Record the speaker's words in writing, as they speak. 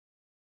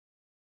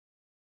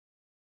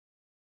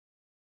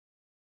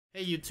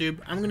Hey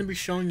YouTube, I'm going to be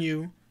showing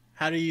you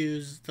how to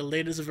use the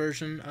latest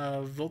version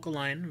of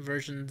Vocalign,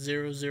 version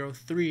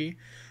 003,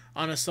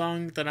 on a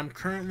song that I'm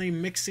currently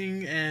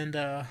mixing and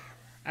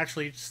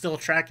actually still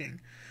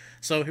tracking.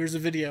 So here's the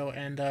video,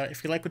 and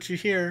if you like what you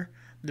hear,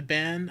 the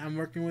band I'm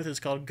working with is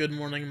called Good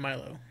Morning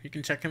Milo. You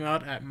can check him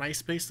out at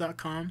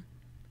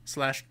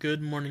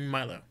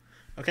myspace.com/goodmorningmilo.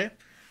 Okay?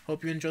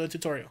 Hope you enjoy the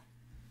tutorial.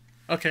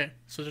 Okay,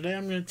 so today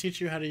I'm going to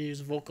teach you how to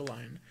use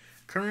Vocalign.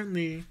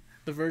 Currently,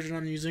 the version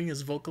I'm using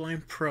is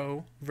Vocalign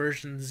Pro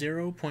version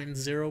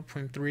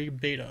 0.0.3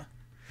 beta.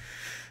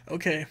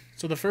 Okay,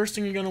 so the first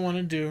thing you're going to want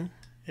to do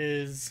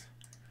is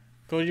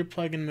go to your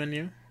plugin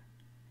menu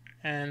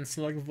and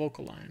select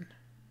Vocalign.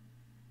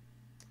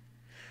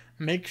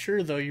 Make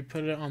sure though you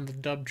put it on the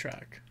dub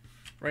track.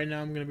 Right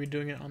now I'm going to be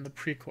doing it on the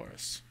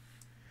pre-chorus.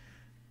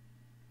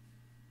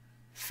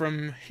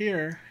 From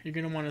here, you're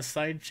going to want to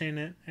sidechain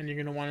it and you're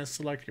going to want to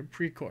select your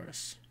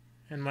pre-chorus.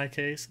 In my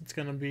case, it's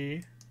going to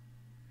be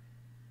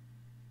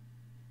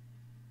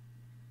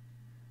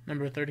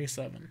number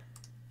 37.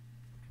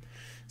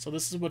 So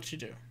this is what you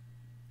do.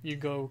 You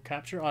go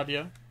capture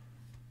audio.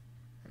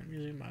 Let me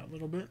zoom out a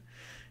little bit.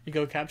 You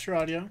go capture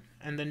audio,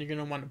 and then you're going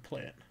to want to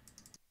play it.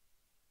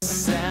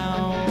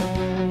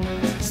 Sound,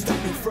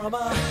 starting from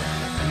a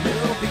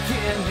new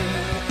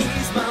beginning.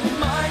 Ease my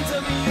mind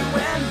to you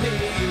and me.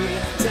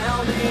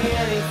 Tell me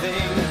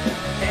anything,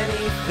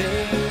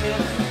 anything.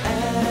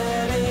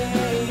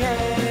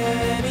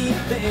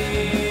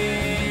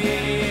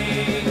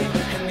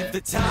 And if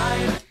the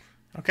time.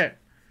 Okay,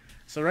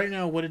 so right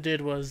now what it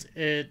did was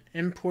it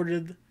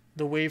imported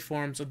the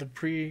waveforms of the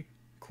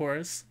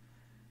pre-chorus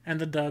and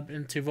the dub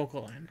into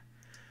Vocalign.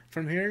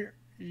 From here,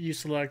 you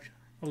select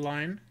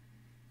Align,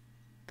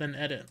 then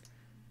Edit.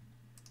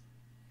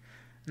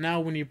 Now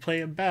when you play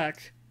it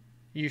back,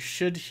 you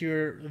should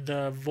hear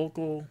the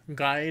vocal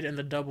guide and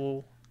the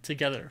double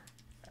together.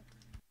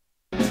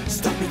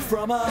 Stop me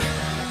from a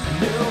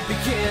new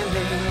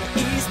beginning.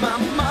 Ease my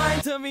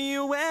mind to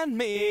you and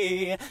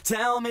me.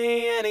 Tell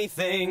me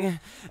anything,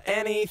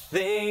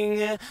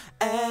 anything.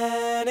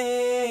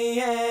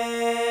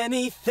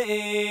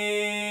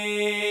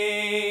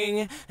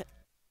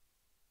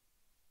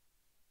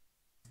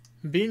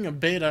 Being a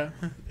beta,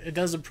 it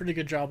does a pretty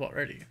good job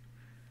already.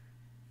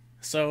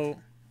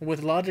 So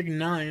with Logic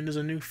 9, there's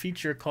a new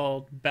feature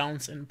called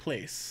Bounce in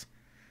Place.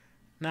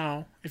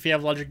 Now, if you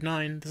have Logic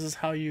 9, this is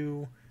how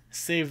you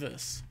save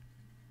this.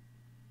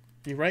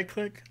 You right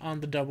click on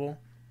the double,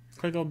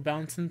 click on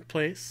Bounce in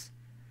Place.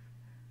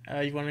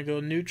 You want to go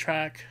New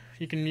Track.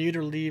 You can mute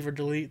or leave or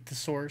delete the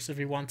source if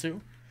you want to,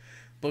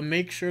 but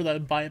make sure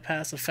that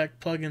Bypass Effect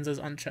Plugins is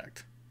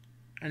unchecked.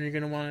 And you're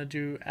going to want to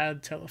do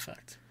Add Tail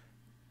Effect.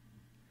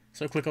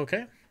 So click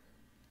OK.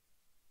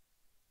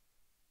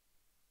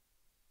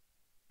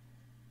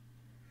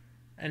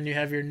 And you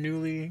have your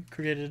newly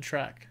created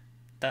track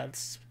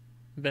that's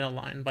been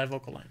aligned by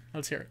Vocalign.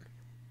 Let's hear it.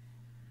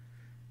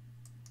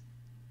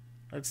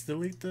 Let's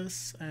delete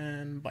this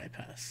and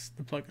bypass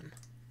the plugin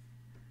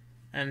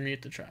and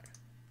mute the track.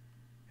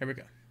 Here we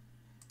go.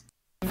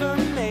 Never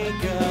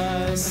make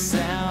a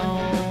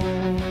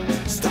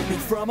sound. Stop me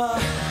from a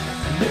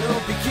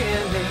new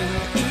beginning.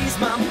 Ease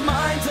my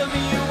mind to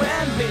you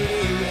and me.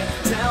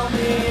 Tell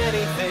me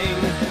anything,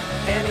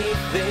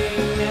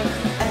 anything,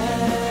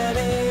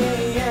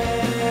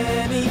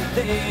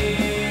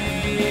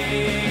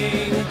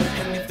 anything.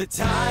 And if the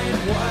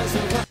time was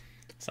around.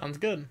 Sounds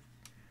good.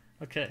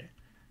 Okay.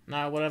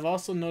 Now what I've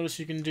also noticed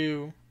you can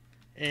do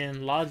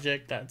in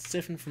Logic that's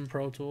different from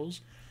Pro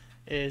Tools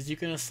is you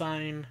can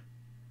assign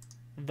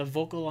the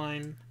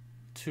Vocalign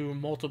to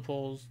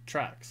multiple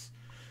tracks.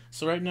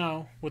 So right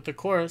now with the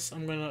chorus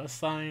I'm going to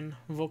assign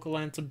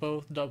Vocalign to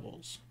both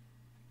doubles.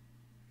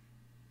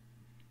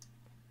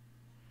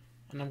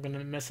 And I'm going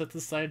to mess up the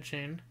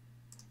sidechain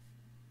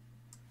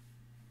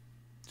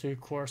to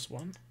chorus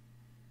 1.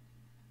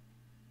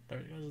 There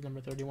it goes, number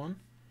 31.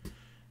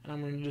 And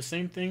I'm going to do the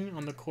same thing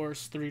on the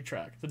chorus 3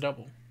 track, the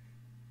double.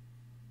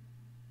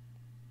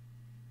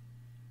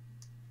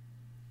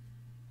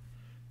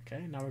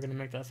 Okay, now we're going to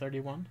make that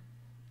 31.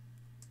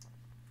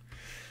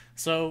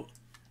 So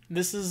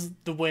this is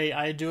the way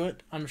I do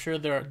it. I'm sure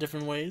there are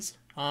different ways,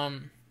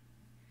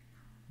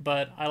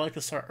 but I like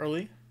to start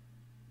early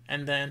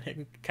and then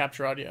hit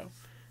capture audio.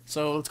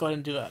 So let's go ahead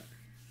and do that.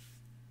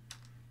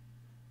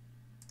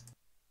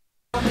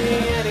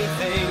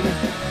 Anything,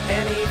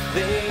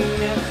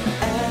 anything, anything.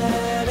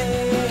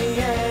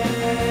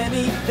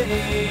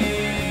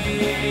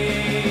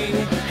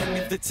 And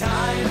if the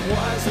time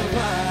was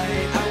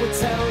right, I would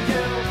tell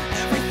you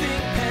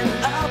everything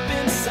pent up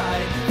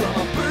inside. From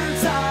a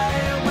bird's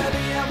eye, where the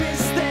air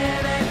is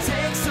thin, it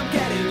takes some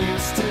getting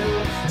used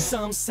to,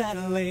 some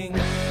settling.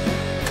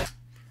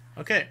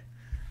 Okay,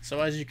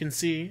 so as you can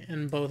see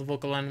in both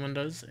Vocalign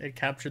windows, it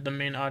captured the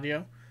main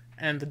audio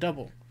and the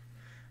double.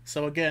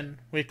 So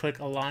again, we click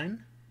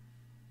Align,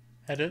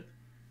 Edit,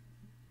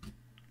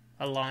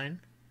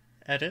 Align,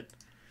 Edit,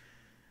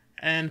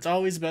 and it's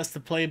always best to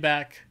play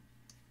back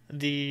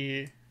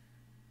the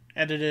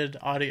edited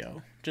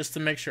audio just to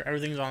make sure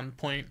everything's on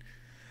point.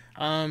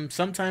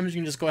 Sometimes you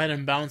can just go ahead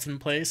and bounce in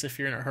place if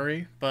you're in a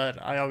hurry,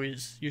 but I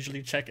always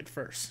usually check it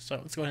first. So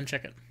let's go ahead and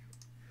check it.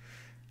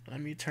 Let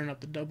me turn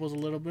up the doubles a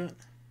little bit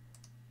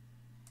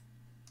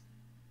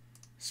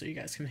so you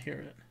guys can hear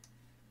it.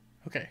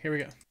 Okay, here we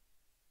go.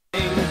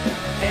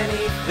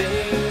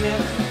 Anything,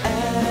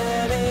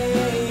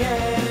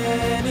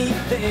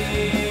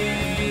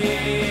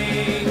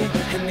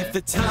 and if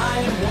the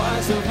time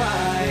wasn't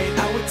right,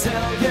 I would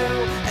tell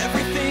you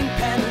everything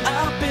pent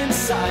up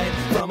inside.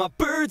 From a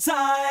bird's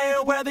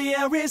eye, where the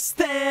air is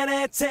thin,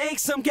 it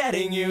takes some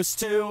getting used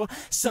to,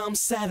 some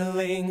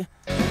settling.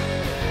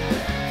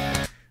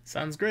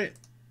 Sounds great.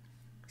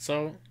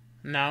 So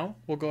now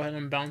we'll go ahead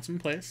and bounce in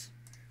place.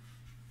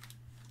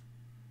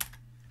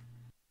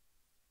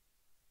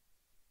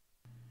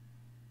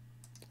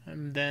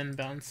 And then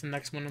bounce the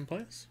next one in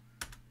place.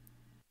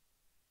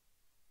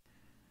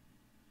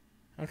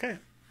 Okay.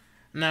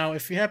 Now,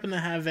 if you happen to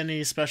have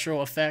any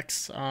special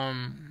effects,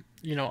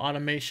 you know,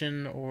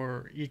 automation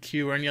or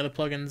EQ or any other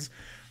plugins,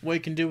 what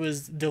you can do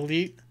is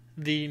delete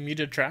the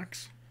muted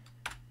tracks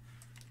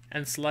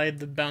and slide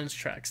the bounce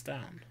tracks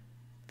down.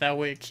 That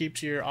way it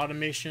keeps your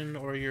automation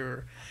or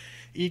your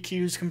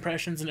EQs,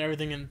 compressions, and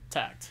everything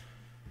intact.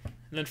 And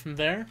then from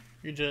there,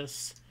 you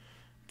just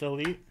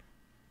delete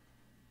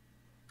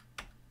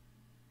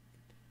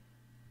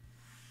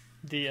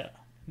the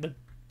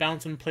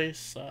bounce in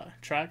place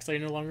tracks that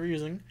you're no longer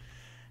using,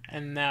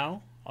 and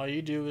now all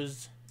you do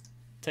is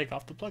take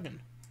off the plugin.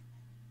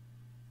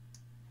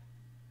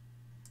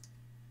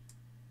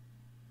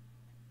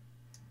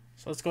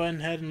 So let's go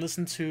ahead and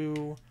listen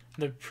to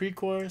the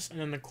pre-chorus and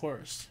then the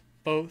chorus,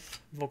 both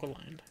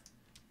Vocalign.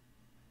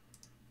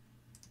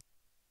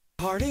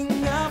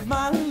 Parting of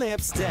my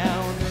lips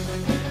down.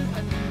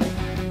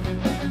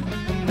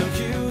 No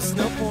use,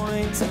 no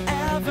point to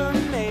ever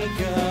make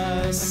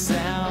a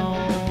sound.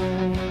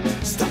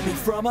 Stop me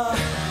from a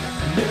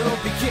new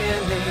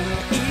beginning.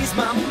 Ease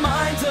my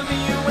mind to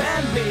you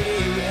and me.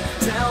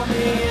 Tell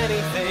me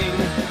anything,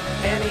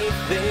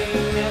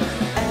 anything,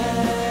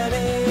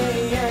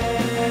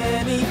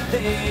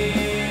 anything.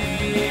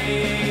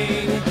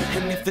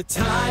 And if the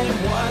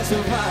time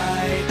wasn't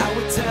right, I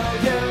would tell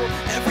you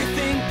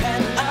everything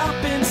pent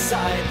up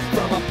inside.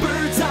 From a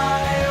bird's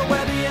eye,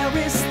 where the air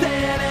is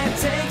thin, it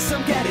takes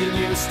some getting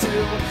used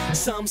to,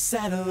 some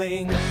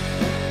settling.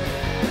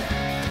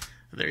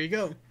 There you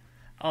go.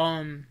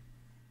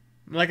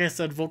 Like I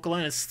said,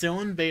 Vocalign is still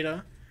in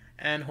beta,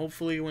 and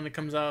hopefully when it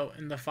comes out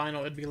in the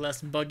final, it'd be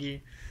less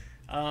buggy.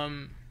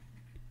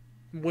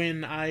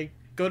 When I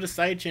go to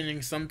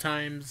sidechaining,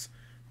 sometimes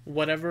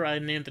whatever I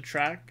name the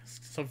track,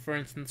 so for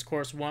instance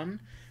chorus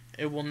 1,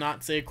 it will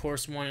not say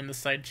chorus 1 in the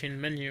sidechain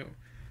menu.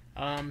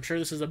 I'm sure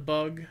this is a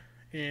bug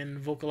in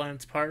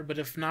Vocalign's part, but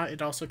if not,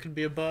 it also could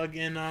be a bug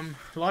in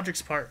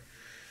Logic's part,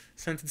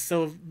 since it's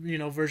still, you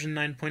know, version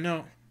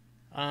 9.0.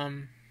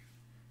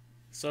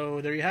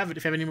 So there you have it.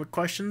 If you have any more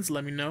questions,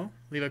 let me know.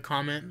 Leave a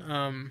comment.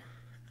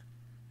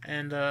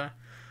 And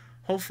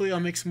hopefully I'll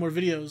make some more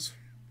videos.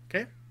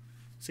 Okay?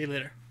 See you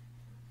later.